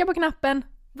 klicka på knappen,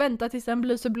 vänta tills den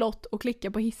lyser blått och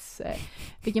klicka på hiss.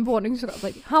 Vilken våning så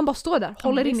han bara står där,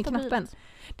 håller inne knappen.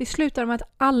 Det slutar med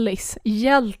att Alice,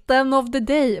 hjälten of the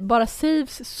day, bara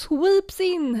sweeps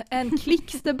in and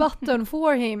clicks the button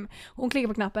for him. Hon klickar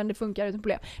på knappen, det funkar utan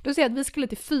problem. Då ser jag att vi skulle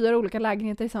till 4 olika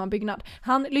lägenheter i samma byggnad.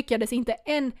 Han lyckades inte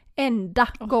en enda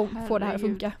gång få det här att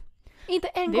funka. Inte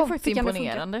en gång. Det är faktiskt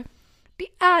imponerande. Det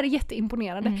är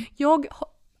jätteimponerande.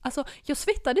 Jag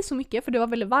svettade så mycket för det var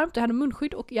väldigt varmt. Jag hade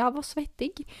munskydd och jag var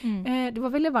svettig. Det var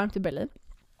väldigt varmt i Berlin.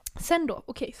 Sen då,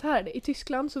 så här är det. I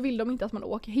Tyskland så vill de inte att man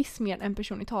åker hiss mer än en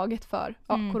person i taget för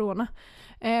corona.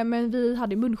 Men vi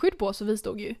hade munskydd på så vi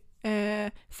stod ju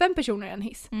 5 personer i en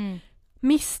hiss.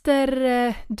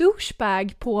 Mr.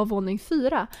 Douchebag på våning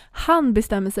 4, han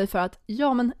bestämmer sig för att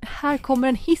men här kommer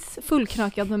en hiss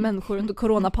fullknökad med människor under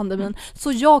coronapandemin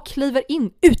så jag kliver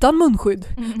in utan munskydd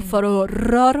för att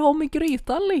röra om i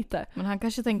grytan lite. Men han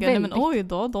kanske tänker, men oj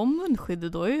då, de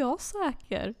munskydd, då är jag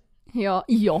säker. Ja,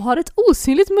 jag har ett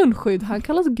osynligt munskydd, han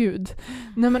kallas Gud.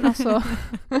 Nej men alltså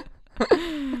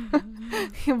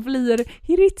jag blir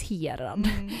irriterad,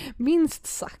 minst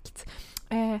sagt.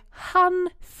 Han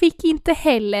fick inte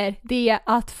heller det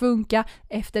att funka.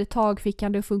 Efter ett tag fick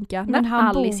han det att funka. Men när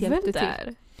han Alice hjälpte där.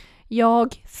 Till.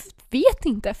 Jag vet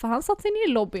inte, för han satt sig ner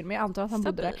i lobbyn, men jag antar att han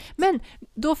bodde där. Men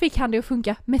då fick han det att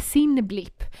funka med sin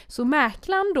blipp. Så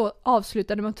mäklaren då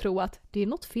avslutade med att tro att det är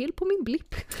något fel på min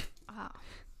blipp.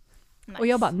 Nice. Och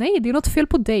jag bara, nej, det är något fel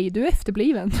på dig, du är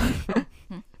efterbliven.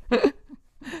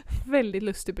 Väldigt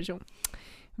lustig person.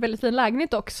 Väldigt fin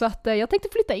lägenhet också, så att jag tänkte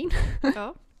flytta in.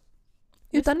 Ja.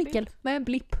 Utan nyckel, med en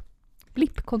blipp.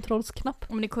 Blippkontrollsknapp.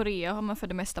 Men i Korea har man för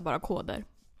det mesta bara koder.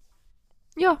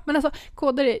 Ja, men alltså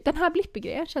koder, den här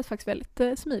blippgrejen känns faktiskt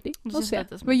väldigt smidig. Men den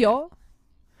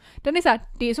är så här,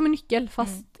 det är som en nyckel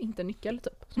fast inte en nyckel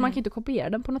typ. Så man kan inte kopiera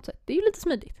den på något sätt. Det är ju lite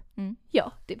smidigt.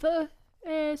 Ja, det var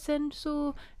sen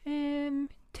så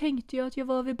tänkte jag att jag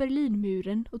var vid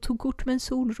Berlinmuren och tog kort med en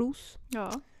solros.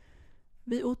 Ja.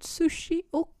 Vi åt sushi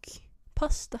och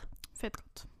pasta. Fett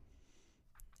gott.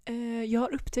 Jag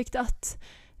har upptäckt att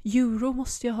euro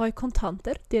måste jag ha i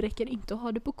kontanter. Det räcker inte att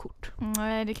ha det på kort.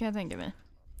 Nej, det kan jag tänka mig.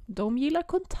 De gillar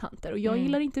kontanter och jag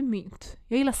gillar inte mynt.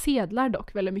 Jag gillar sedlar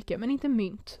dock väldigt mycket, men inte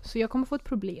mynt. Så jag kommer få ett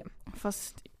problem.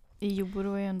 Fast i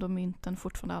euro är ändå mynten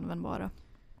fortfarande användbara.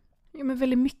 Ja, men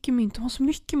väldigt mycket mynt. De har så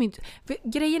mycket mynt. För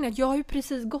grejen är att jag har ju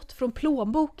precis gått från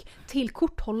plånbok till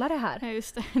korthållare här. Ja,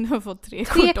 just det. Du har fått 3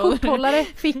 korthållare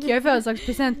fick jag i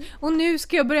födelsedagspresent. Och nu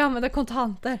ska jag börja använda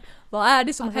kontanter. Vad är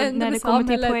det som händer när med det kommer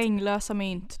samhället? till poänglösa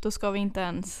mynt, då ska vi inte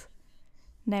ens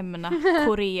nämna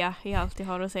Korea i allt jag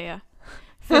har att säga.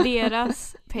 För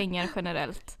deras pengar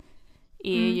generellt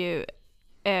är ju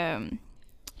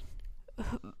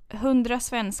 100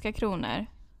 svenska kronor.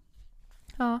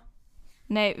 Ja.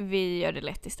 Nej, vi gör det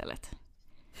lätt istället.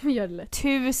 Vi gör det lätt.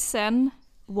 1000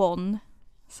 won,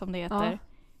 som det heter,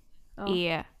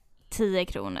 är 10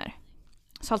 kronor.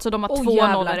 Så alltså de har 2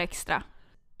 nollor extra.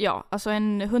 Ja, alltså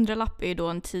en 100-lapp är ju då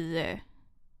en 10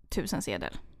 000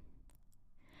 sedel.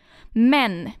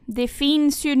 Men det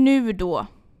finns ju nu då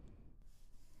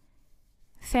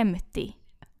 50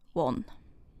 won.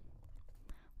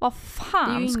 Vad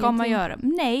fan ska man göra?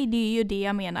 Nej, det är ju det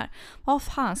jag menar. Vad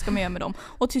fan ska man göra med dem?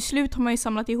 Och till slut har man ju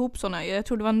samlat ihop såna. Jag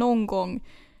tror det var någon gång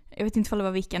Jag vet inte om det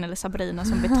var Vickan eller Sabrina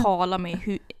som betalar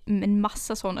med en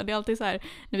massa sådana. Det är alltid så här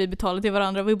när vi betalar till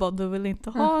varandra. Vi bara, du vill inte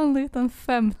ha en liten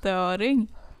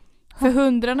 50-öring. För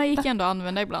 100 gick jag ändå att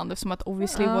använda ibland. Eftersom att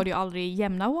obviously var det ju aldrig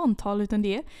jämna antal utan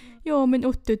det. Ja men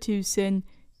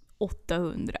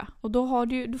 8800. Och då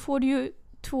får du ju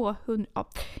 200. Ja,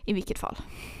 i vilket fall.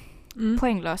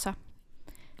 Poänglösa.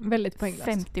 Väldigt poänglöst.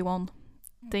 51.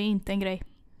 Det är inte en grej.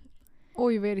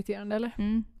 Oj, vad irriterande, eller?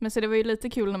 Men så det var ju lite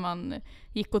kul när man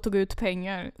gick och tog ut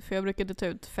pengar. För jag brukade ta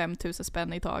ut 5 000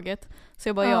 spänn i taget. Så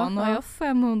jag bara, nu har jag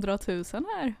 500 000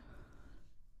 här.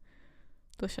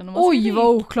 Då känner man sig oj, vad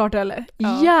oklart, eller?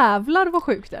 Ja. Jävlar vad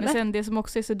sjukt, eller? Men sen det som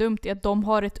också är så dumt är att de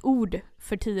har ett ord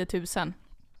för 10 000.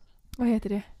 Vad heter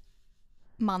det?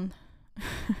 Man.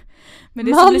 Men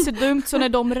det som blir så dumt så när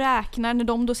de räknar, när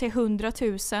de då säger 100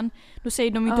 000, då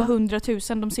säger de inte 100 000,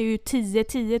 de säger ju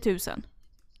 10 000.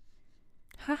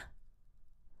 Ha?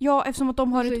 Ja, eftersom att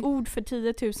de har ett ord för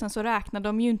 10 000 så räknar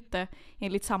de ju inte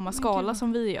enligt samma skala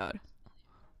som vi gör.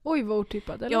 Oj, vad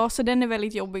otippat, eller? Ja, så den är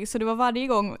väldigt jobbig. Så det var varje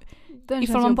gång,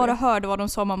 ifall man bara hörde vad de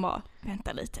sa, man bara,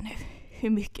 vänta lite nu. Hur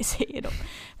mycket säger de?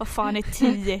 Vad fan är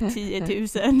 10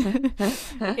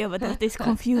 000? Jag bara, that is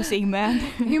confusing, man.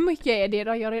 Hur mycket är det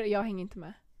då? Jag hänger inte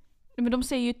med. Men de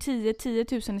säger ju 10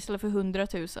 000 istället för 100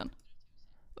 000.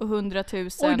 Och 100 000...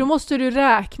 Oj, då måste du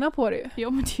räkna på det. Ja,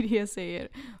 men det är det jag säger.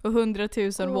 Och 100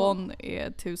 000 won är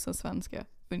 1000 svenska,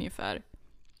 ungefär.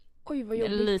 Oj, vad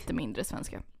jobbigt. Lite mindre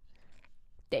svenska.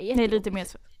 Det är nej, lite mer...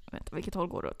 Vänta, vilket håll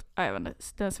går det åt? Jag vet inte,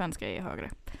 den svenska är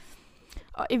högre.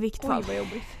 Ja, i vilket fall. Vad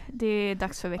jobbigt. Det är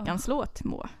dags för veckans låt,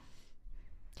 Moa.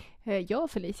 Ja,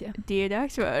 Felicia. Det är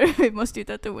dags för. Vi måste ju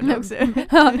ta ton också.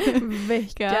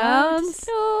 Veckans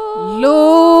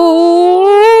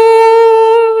låt.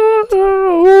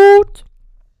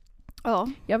 Ja.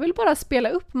 Jag vill bara spela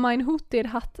upp Mein Hutter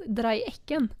hat drei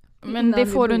Ecken. Men det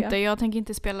får du inte. Jag tänker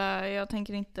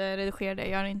inte redigera det.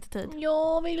 Jag har inte tid.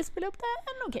 Jag vill spela upp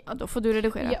den. Okej. Ja, då får du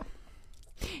redigera. Ja.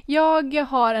 Jag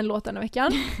har en låt den här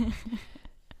veckan.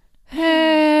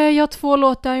 Jag har 2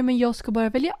 låtar, men jag ska bara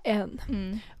välja en.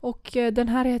 Och den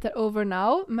här heter Over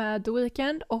Now med The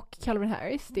Weeknd och Calvin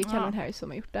Harris. Det är Calvin Harris som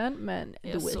har gjort den, men The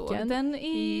Weeknd. Jag såg den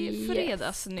i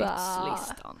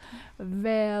fredagsnyttslistan.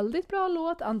 Väldigt bra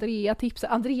låt. Andrea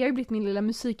har ju blivit min lilla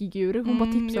musikguru. Hon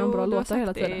bara tipsar om bra låtar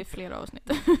hela tiden. Det är flera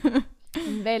avsnitt.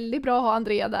 Väldigt bra att ha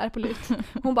Andrea där på lut.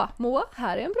 Hon bara, Moa,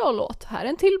 här är en bra låt. Här är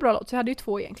en till bra låt. Så jag hade ju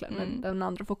 2 egentligen, men den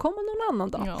andra får komma någon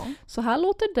annan dag. Ja. Så här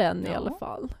låter den i alla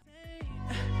fall.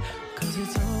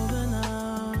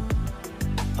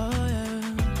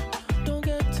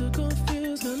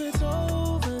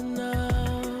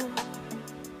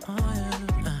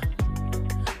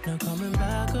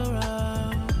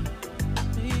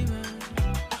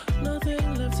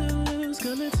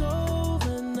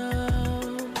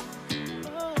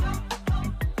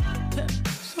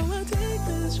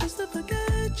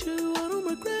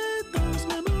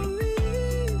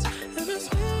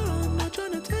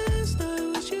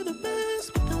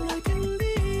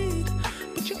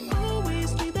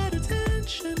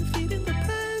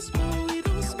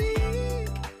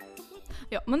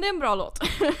 Ja, men det är en bra låt.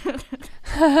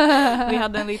 Vi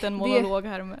hade en liten monolog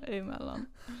här emellan.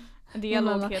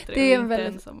 Dialog heter det, är inte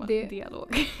ensamma.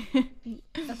 Dialog.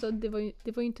 Alltså det var ju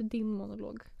inte din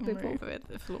monolog. Förlåt,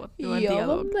 det var en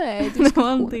dialog. Nej, det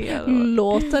var en dialog.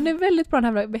 Låten är väldigt bra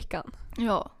den här veckan.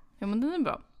 Ja, men den är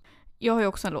bra. Jag har ju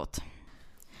också en låt.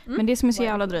 Men det som är så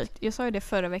jävla drygt, jag sa ju det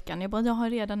förra veckan, jag har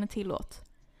redan en till låt.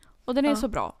 Och den är så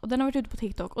bra, och den har varit ute på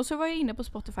TikTok. Och så var jag inne på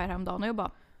Spotify häromdagen och jag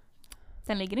bara,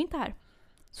 den ligger inte här.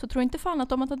 Så tror inte fan att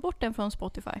de har tagit bort den från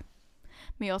Spotify.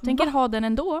 Men jag tänker ha den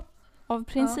ändå, av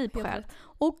principskäl.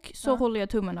 Och så håller jag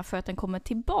tummarna för att den kommer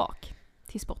tillbaka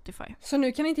till Spotify. Så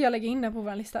nu kan inte jag lägga in den på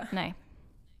vår lista? Nej.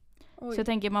 Oj. Så jag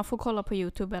tänker man får kolla på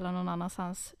YouTube eller någon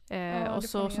annanstans. Och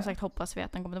så som sagt hoppas vi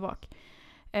att den kommer tillbaka.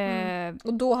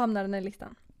 Och då hamnar den i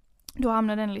listan? Då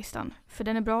hamnar den i listan. För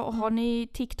den är bra. Och har ni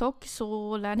TikTok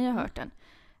så lär ni ha hört den.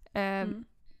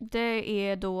 Det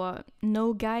är då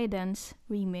No Guidance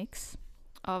Remix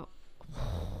av...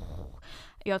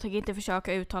 Jag tänker inte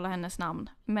försöka uttala hennes namn.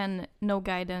 Men No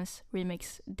Guidance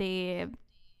Remix, den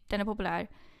är populär.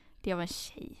 Det är av en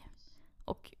tjej.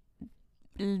 Och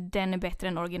den är bättre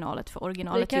än originalet. För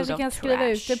originalet vi kanske kan skriva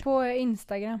ut det på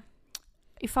Instagram.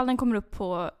 Ifall den kommer upp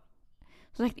på...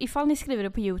 Som sagt, ifall ni skriver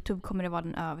det på YouTube kommer det vara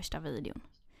den översta videon.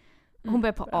 Hon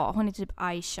börjar på A. Hon är typ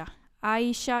Aisha.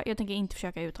 Aisha, jag tänker inte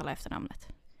försöka uttala efternamnet.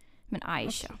 Men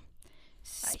Aisha. Okay.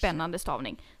 Spännande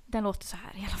stavning. Den låter så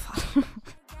här i alla fall.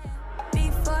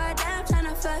 Before that,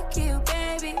 tryna fuck you,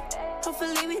 baby.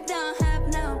 Hopefully we don't have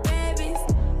no babies.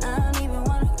 I don't even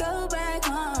wanna go back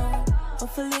home.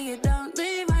 Hopefully you don't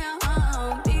leave my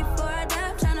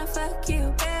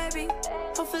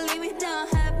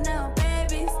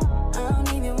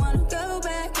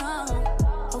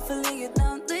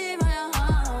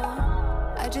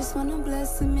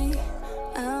less of me.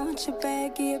 I want your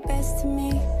bag, give your best to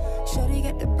me. Shorty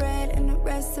got the bread and the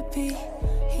recipe.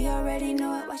 He already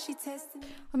know it, why she testing me.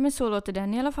 Ja, men så låter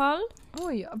den i alla fall.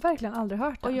 Oj, jag har verkligen aldrig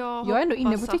hört den. Och jag är ändå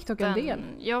inne på TikTok en del.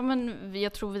 Ja, men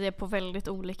jag tror vi är på väldigt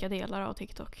olika delar av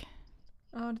TikTok.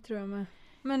 Ja, det tror jag med.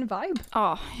 Men vibe.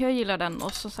 Ja, jag gillar den.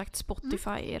 Och så sagt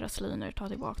Spotify, era sliner, ta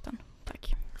tillbaka den.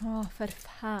 Tack. Ja, för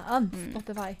fan.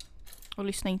 Spotify. Och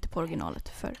lyssna inte på originalet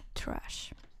för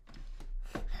trash.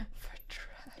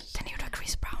 Den är gjord av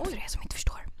Chris Brown för er som inte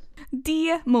förstår.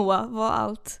 Det, Moa, var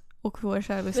allt. Och vår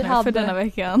kära lyssnare för denna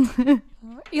veckan.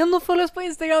 In och följ oss på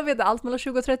Instagram. Vet allt mellan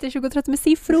 20 och 30 med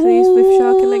siffror. Precis, vi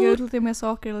försöker lägga ut lite mer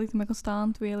saker, lite mer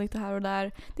konstant. Vi är lite här och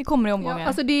där. Det kommer i omgångar. Ja,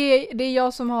 alltså det är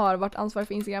jag som har varit ansvarig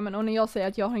för Instagramen. Och när jag säger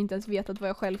att jag har inte ens vetat vad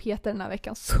jag själv heter den här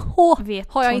veckan, så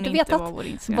har jag inte vetat vad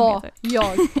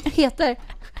jag heter.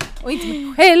 Och inte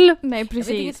mig själv. Nej,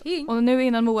 precis. Och nu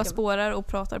innan Moa spårar och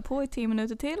pratar på i 10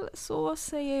 minuter till så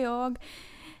säger jag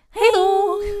hej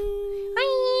då!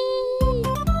 Hej!